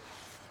bit.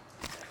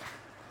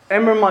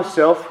 Emma and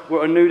myself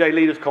were at a New Day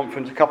Leaders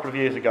Conference a couple of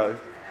years ago.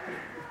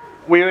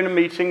 We were in a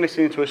meeting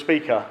listening to a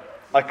speaker.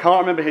 I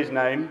can't remember his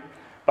name,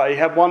 but he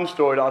had one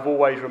story that I've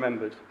always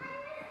remembered.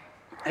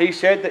 He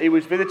said that he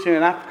was visiting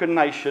an African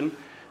nation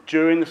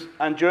during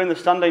the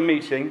Sunday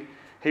meeting,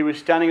 he was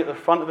standing at the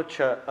front of the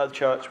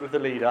church with the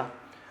leader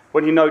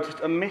when he noticed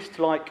a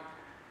mist-like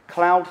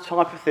cloud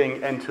type of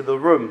thing enter the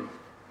room.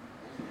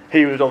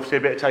 He was obviously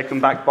a bit taken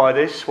back by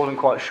this, wasn't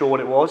quite sure what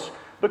it was,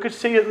 but could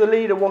see that the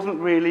leader wasn't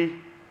really,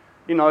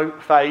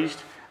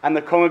 fazed, and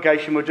the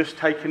congregation were just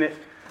taking it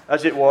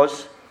as it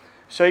was.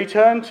 So he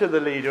turned to the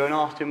leader and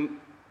asked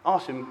him,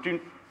 do you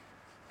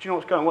know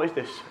what's going on? What is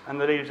this? And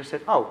the leader just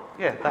said, oh,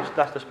 yeah,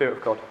 that's the Spirit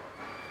of God.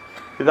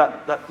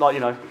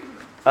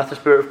 That's the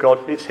Spirit of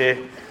God. It's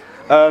here.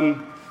 The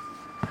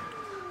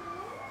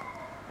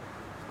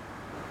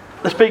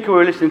speaker we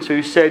were listening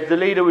to said the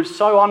leader was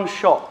so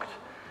unshocked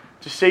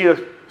to see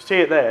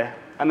it there,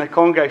 and the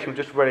congregation was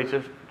just ready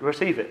to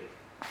receive it.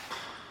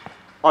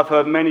 I've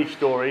heard many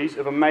stories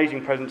of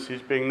amazing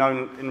presences being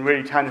known in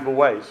really tangible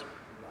ways.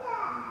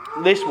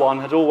 This one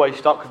has always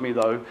stuck with me,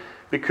 though,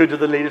 because of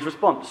the leader's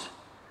response.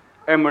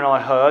 Emma and I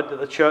heard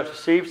that the church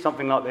received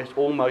something like this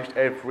almost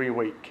every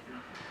week.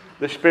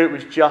 The Spirit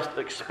was just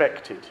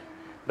expected.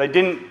 That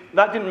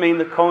didn't mean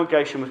the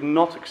congregation was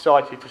not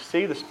excited to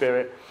see the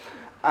Spirit,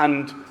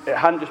 and it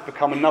hadn't just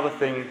become another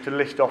thing to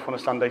list off on a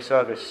Sunday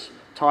service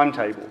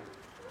timetable.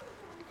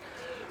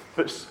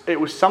 But it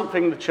was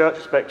something the church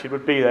expected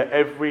would be there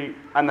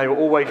and they were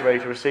always ready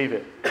to receive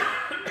it.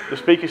 The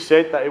speaker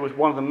said that it was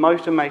one of the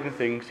most amazing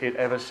things he had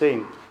ever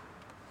seen.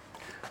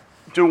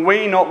 Do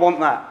we not want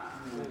that?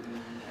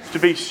 To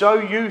be so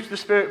used to the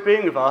Spirit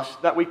being with us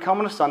that we come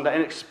on a Sunday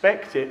and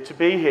expect it to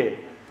be here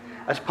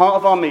as part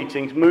of our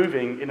meetings,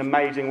 moving in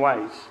amazing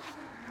ways.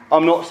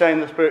 I'm not saying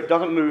the Spirit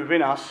doesn't move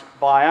within us,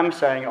 but I am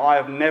saying I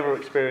have never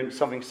experienced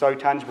something so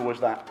tangible as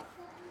that.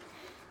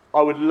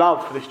 I would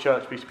love for this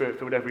church to be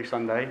Spirit-filled every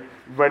Sunday,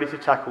 ready to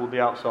tackle the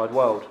outside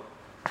world.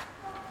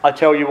 I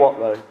tell you what,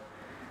 though,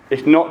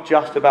 it's not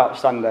just about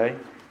Sunday.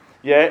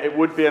 Yeah, it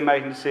would be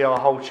amazing to see our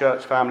whole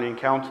church family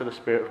encounter the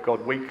Spirit of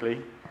God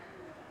weekly,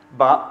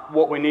 but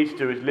what we need to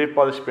do is live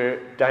by the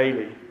Spirit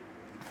daily.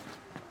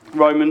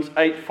 Romans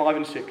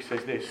 8:5-6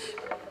 says this: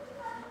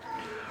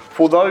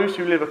 For those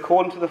who live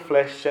according to the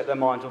flesh set their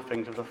minds on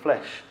things of the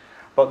flesh,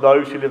 but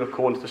those who live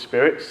according to the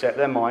Spirit set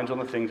their minds on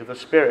the things of the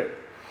Spirit.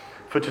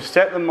 For to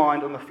set the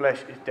mind on the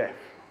flesh is death,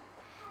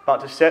 but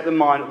to set the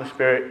mind on the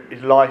Spirit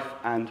is life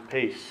and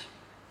peace.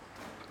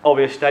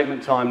 Obvious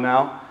statement time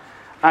now.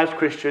 As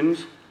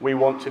Christians, we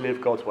want to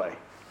live God's way.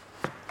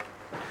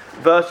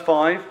 Verse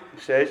 5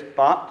 says,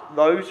 But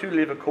those who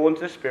live according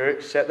to the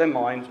Spirit set their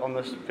minds on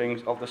the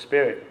things of the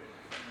Spirit.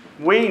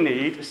 We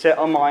need to set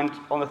our minds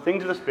on the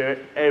things of the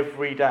Spirit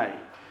every day.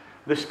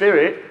 The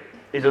Spirit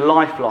is a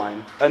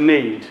lifeline, a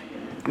need,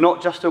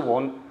 not just a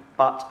want,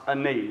 but a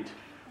need.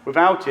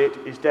 Without it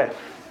is death.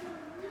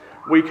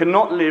 We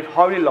cannot live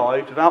holy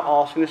lives without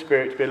asking the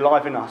Spirit to be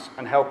alive in us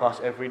and help us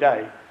every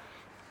day.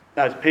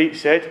 As Pete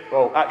said,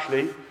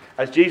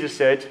 as Jesus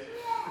said,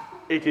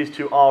 it is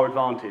to our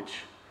advantage.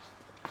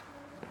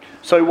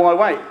 So why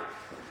wait?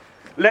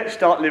 Let's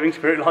start living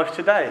Spirit life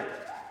today.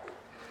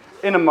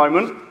 In a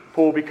moment,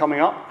 Paul will be coming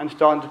up and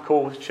starting to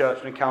call his church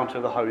an encounter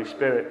of the Holy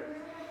Spirit.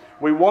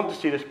 We want to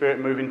see the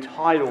Spirit move in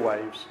tidal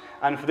waves,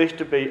 and for this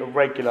to be a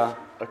regular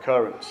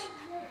occurrence.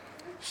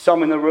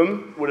 Some in the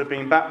room would have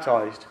been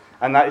baptised,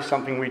 and that is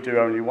something we do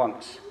only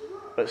once.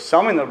 But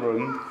some in the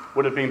room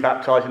would have been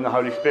baptised in the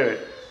Holy Spirit.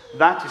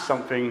 That is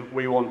something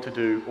we want to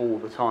do all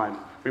the time.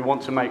 We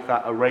want to make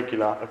that a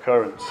regular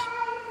occurrence.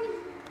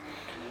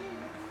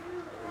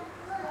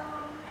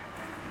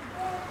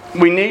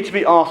 We need to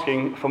be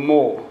asking for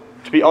more,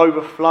 to be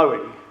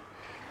overflowing.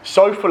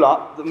 So full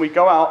up that when we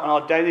go out in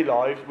our daily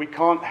lives, we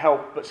can't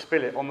help but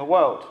spill it on the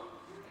world.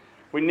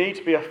 We need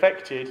to be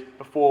affected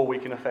before we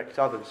can affect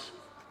others.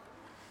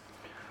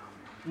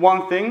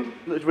 One thing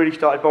that has really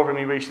started bothering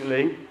me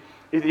recently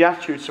is the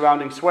attitude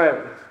surrounding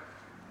swearing.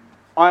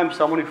 I am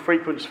someone who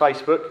frequents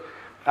Facebook,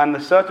 and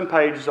there's certain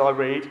pages I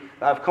read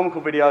that have comical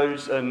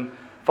videos and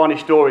funny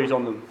stories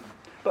on them.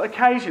 But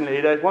occasionally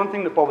there's one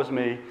thing that bothers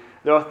me.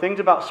 There are things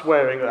about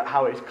swearing, that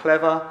how it is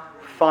clever,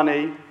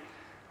 funny.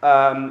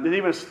 There's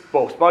even,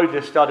 supposedly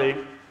a study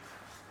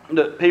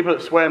that people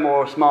that swear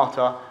more are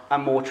smarter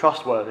and more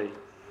trustworthy.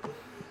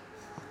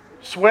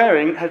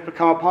 Swearing has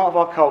become a part of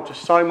our culture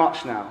so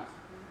much now.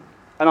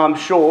 And I'm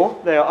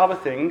sure there are other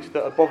things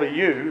that bother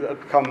you that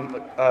have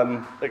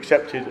become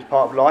accepted as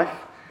part of life,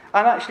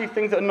 and actually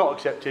things that are not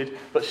accepted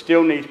but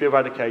still need to be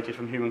eradicated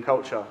from human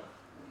culture.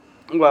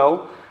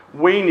 Well,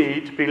 we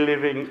need to be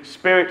living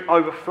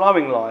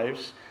Spirit-overflowing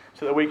lives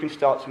so that we can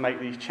start to make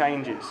these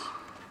changes.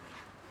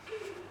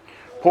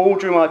 Paul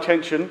drew my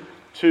attention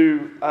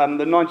to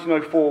the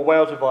 1904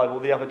 Wales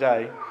revival the other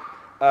day,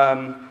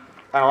 and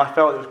I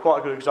felt it was quite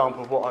a good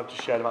example of what I've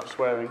just shared about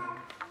swearing.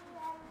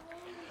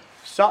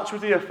 Such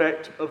was the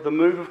effect of the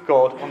move of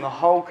God on the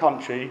whole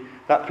country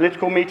that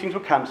political meetings were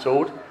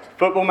cancelled,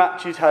 football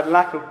matches had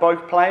lack of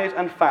both players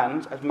and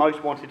fans as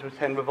most wanted to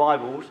attend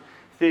revivals,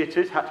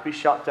 theatres had to be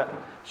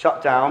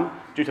shut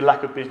down due to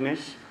lack of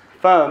business,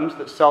 firms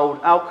that sold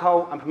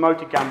alcohol and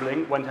promoted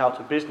gambling went out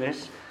of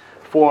business,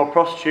 former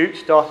prostitutes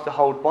started to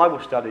hold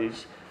Bible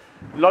studies,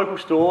 local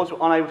stores were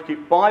unable to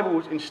keep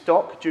Bibles in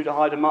stock due to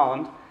high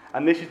demand,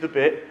 and this is the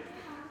bit,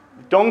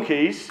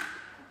 donkeys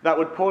that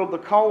would pull the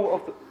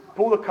coal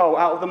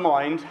out of the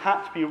mines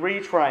had to be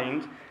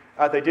retrained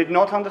as they did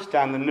not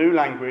understand the new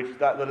language,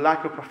 that the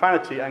lack of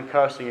profanity and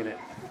cursing in it.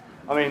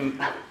 I mean,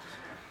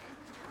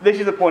 this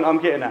is the point I'm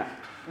getting at.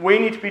 We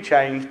need to be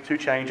changed to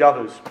change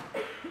others.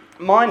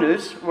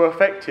 Miners were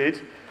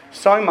affected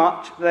so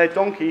much their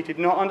donkey did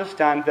not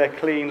understand their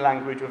clean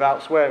language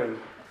without swearing.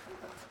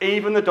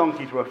 Even the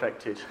donkeys were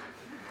affected.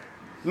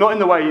 Not in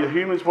the way the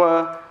humans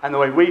were and the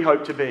way we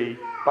hope to be,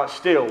 but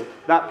still,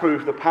 that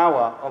proved the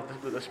power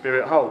that the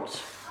Spirit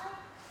holds.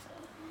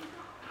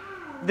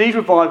 This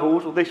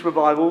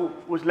revival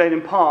was led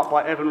in part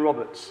by Evan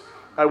Roberts,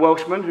 a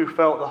Welshman who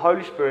felt the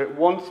Holy Spirit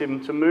wanted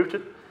him to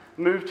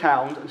move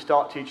towns and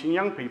start teaching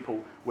young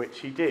people, which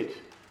he did.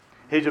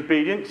 His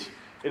obedience,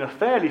 in a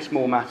fairly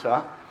small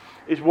matter,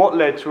 is what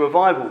led to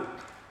revival.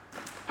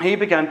 He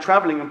began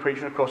travelling and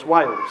preaching across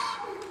Wales.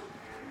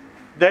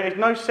 There is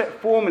no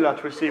set formula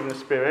to receiving the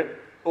Spirit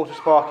or to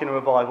sparking a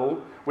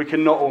revival. We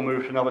cannot all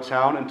move to another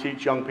town and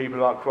teach young people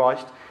about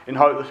Christ in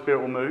hope the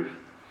Spirit will move.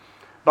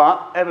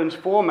 But Evan's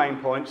 4 main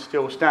points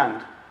still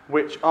stand,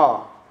 which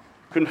are: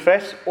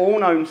 confess all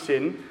known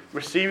sin,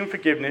 receiving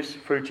forgiveness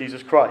through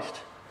Jesus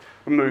Christ.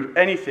 Remove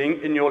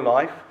anything in your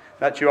life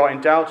that you are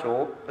in doubt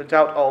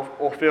of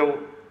or feel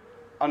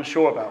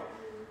unsure about.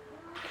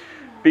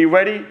 Be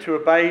ready to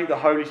obey the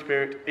Holy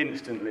Spirit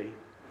instantly.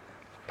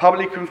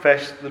 Publicly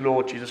confess the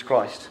Lord Jesus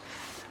Christ.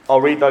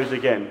 I'll read those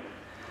again.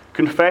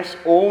 Confess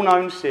all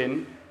known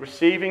sin,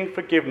 receiving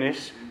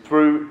forgiveness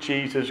through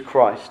Jesus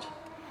Christ.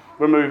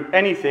 Remove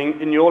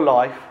anything in your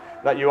life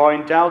that you are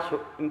in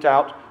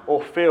doubt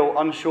or feel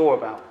unsure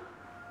about.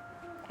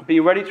 Be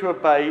ready to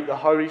obey the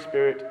Holy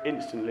Spirit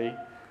instantly.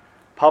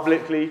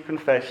 Publicly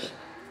confess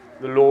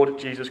the Lord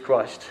Jesus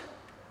Christ.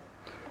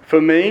 For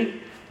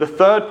me, the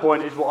third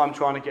point is what I'm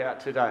trying to get at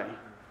today.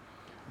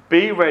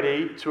 Be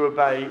ready to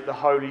obey the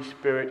Holy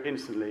Spirit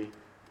instantly.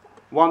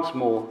 Once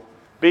more,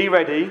 be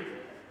ready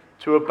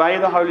to obey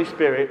the Holy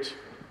Spirit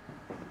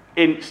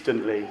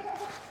instantly.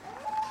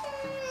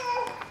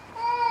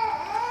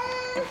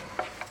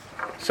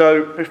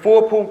 So,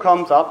 before Paul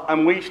comes up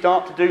and we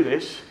start to do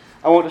this,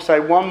 I want to say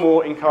one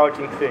more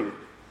encouraging thing.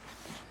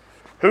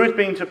 Who has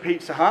been to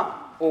Pizza Hut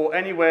or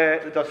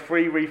anywhere that does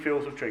free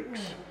refills of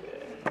drinks?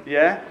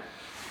 Yeah?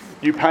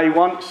 You pay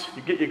once,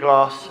 you get your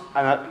glass,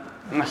 and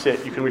that's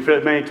it. You can refill it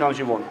as many times as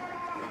you want.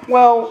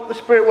 Well, the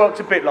Spirit works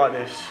a bit like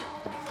this.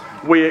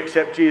 We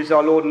accept Jesus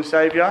our Lord and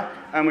Saviour,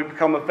 and we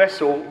become a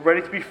vessel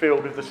ready to be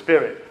filled with the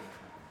Spirit.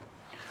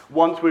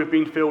 Once we've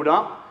been filled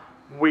up,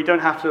 we don't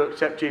have to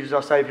accept Jesus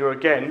our Saviour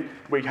again.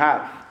 We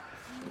have.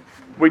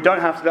 We don't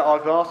have to let our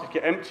glasses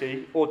get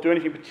empty or do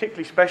anything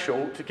particularly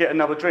special to get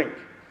another drink.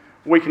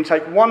 We can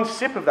take one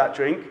sip of that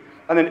drink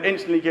and then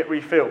instantly get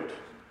refilled.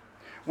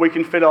 We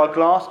can fill our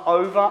glass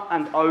over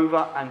and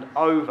over and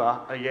over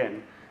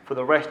again for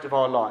the rest of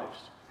our lives.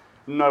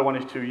 No one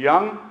is too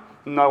young,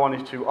 no one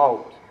is too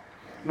old.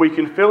 We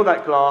can fill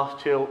that glass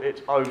till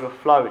it's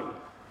overflowing.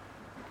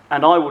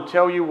 And I will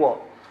tell you what,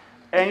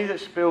 any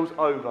that spills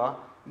over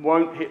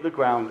won't hit the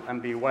ground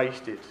and be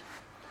wasted.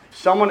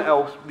 Someone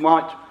else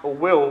might or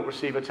will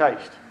receive a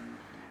taste.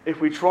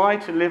 If we try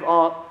to live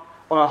on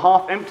a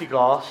half-empty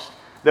glass,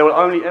 there will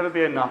only ever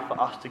be enough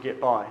for us to get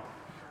by.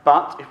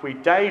 But if we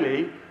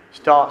daily,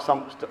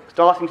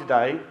 starting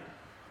today,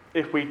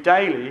 if we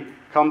daily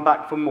come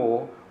back for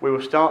more, we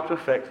will start to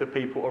affect the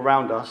people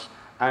around us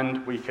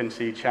and we can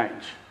see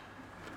change.